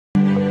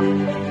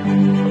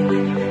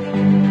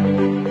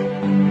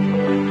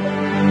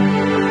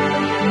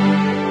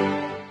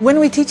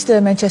we teach the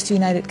Manchester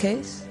United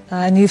case,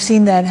 and you've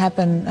seen that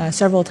happen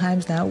several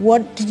times now.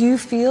 What do you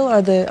feel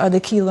are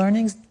the key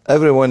learnings?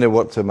 Everyone that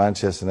worked at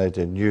Manchester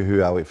United knew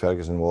who Alex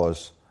Ferguson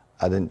was.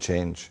 I didn't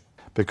change.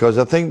 Because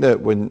I think that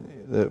when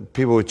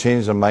people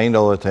change their mind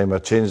all the time or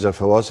change their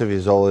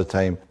philosophies all the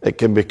time, it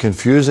can be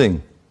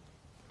confusing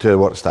to the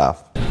work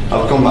staff.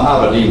 I've come to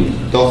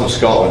Aberdeen, north of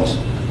Scotland,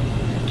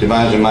 to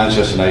manage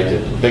Manchester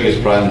United,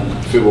 biggest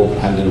brand football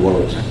brand in the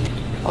world.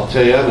 I'll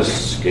tell you, I was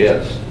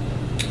scared.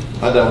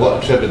 I had a lot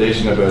of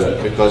trepidation about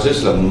it because this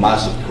is a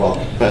massive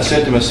club. But I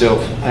said to myself,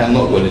 I am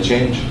not going to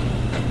change.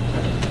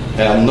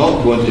 I am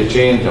not going to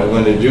change. I'm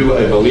going to do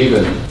what I believe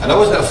in. And I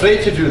wasn't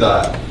afraid to do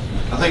that.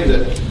 I think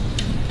that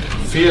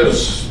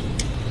fears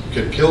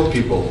could kill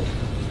people.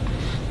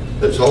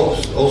 It's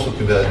also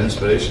can be an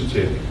inspiration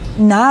to you.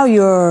 Now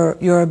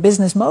you're a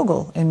business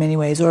mogul in many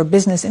ways, or a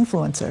business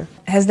influencer.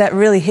 Has that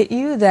really hit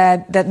you,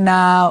 that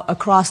now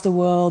across the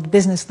world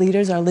business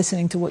leaders are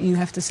listening to what you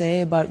have to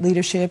say about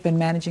leadership and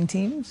managing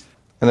teams?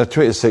 In a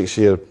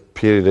 26-year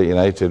period at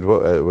United,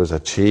 what it was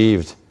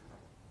achieved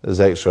is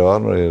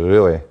extraordinary,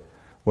 really.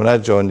 When I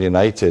joined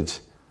United,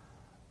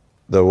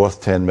 they're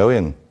worth 10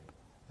 million.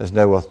 It's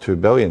now worth 2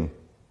 billion.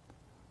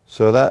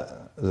 So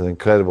that is an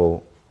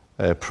incredible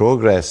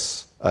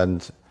progress,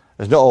 and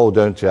it's not all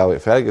down to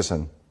Alex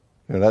Ferguson.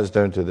 You know, that's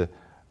down to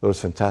those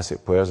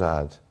fantastic players I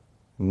had,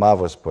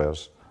 marvellous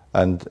players.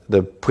 And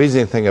the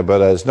pleasing thing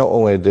about it is not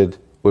only did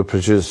we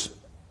produce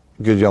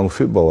good young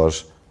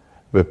footballers,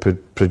 we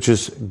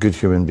produce good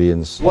human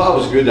beings. What I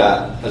was good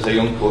at as a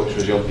young coach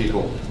was young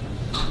people.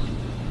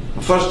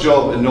 My first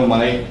job had no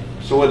money,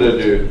 so what did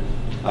I do?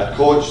 I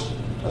coached,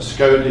 I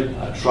scouted,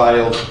 I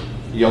trialled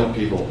young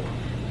people,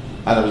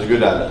 and I was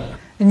good at it.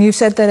 And you've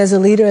said that as a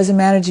leader, as a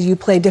manager, you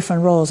play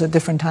different roles at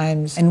different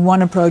times, and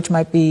one approach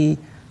might be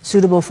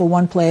suitable for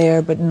one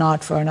player but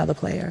not for another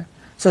player.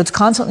 So it's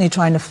constantly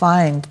trying to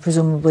find,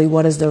 presumably,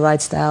 what is the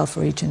right style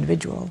for each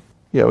individual.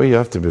 Yeah, well, you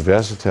have to be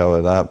versatile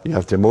at that. You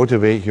have to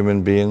motivate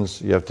human beings.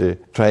 You have to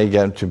try and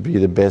get them to be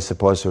the best they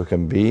possibly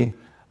can be.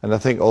 And I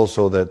think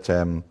also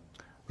that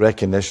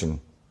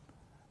recognition,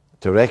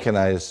 to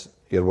recognise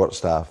your work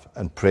staff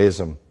and praise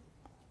them.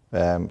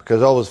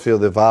 Because I always feel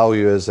the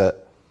value is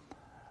that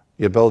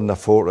you're building a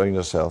fort around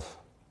yourself.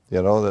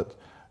 You know, that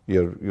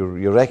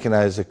you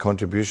recognise the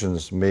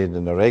contributions made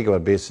on a regular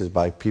basis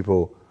by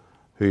people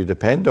who you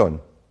depend on.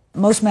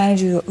 Most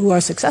managers who are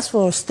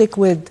successful stick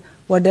with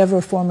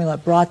whatever formula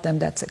brought them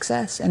that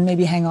success and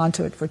maybe hang on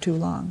to it for too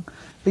long.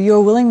 But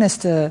your willingness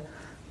to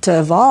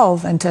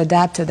evolve and to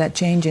adapt to that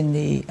change in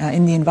the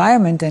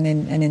environment and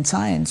in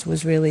science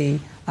was really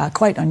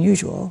quite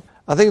unusual.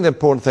 I think the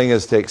important thing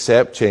is to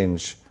accept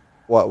change.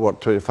 What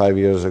worked 25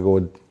 years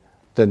ago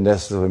didn't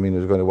necessarily mean it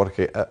was going to work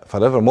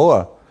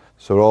forevermore.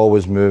 So we're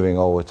always moving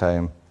all the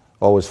time,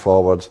 always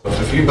forward.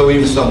 If you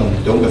believe in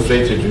something, don't be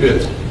afraid to do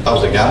it. I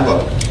was a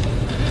gambler.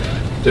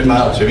 It didn't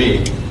matter to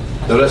me.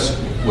 The risk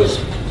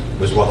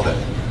was worth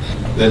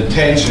it. The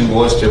intention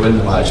was to win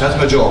the match. That's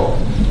my job.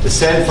 To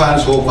send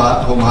fans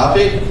home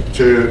happy,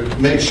 to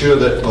make sure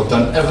that we've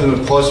done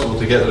everything possible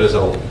to get the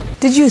result.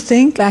 Did you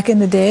think back in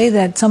the day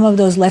that some of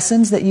those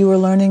lessons that you were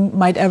learning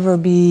might ever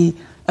be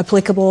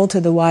applicable to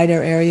the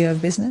wider area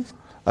of business?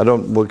 I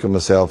don't look at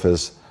myself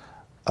as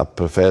a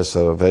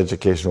professor of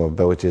educational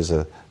abilities,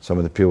 some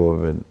of the people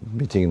we've been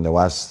meeting in the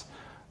last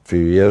few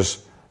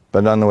years.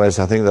 But nonetheless,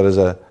 I think there is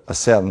a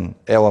certain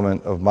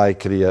element of my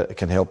career that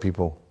can help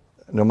people.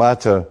 No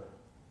matter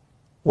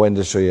what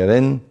industry you're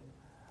in,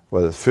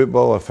 whether it's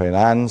football or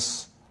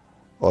finance,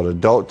 or a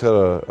doctor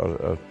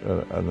or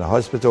in a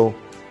hospital,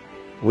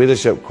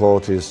 leadership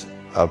qualities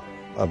are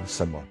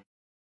similar.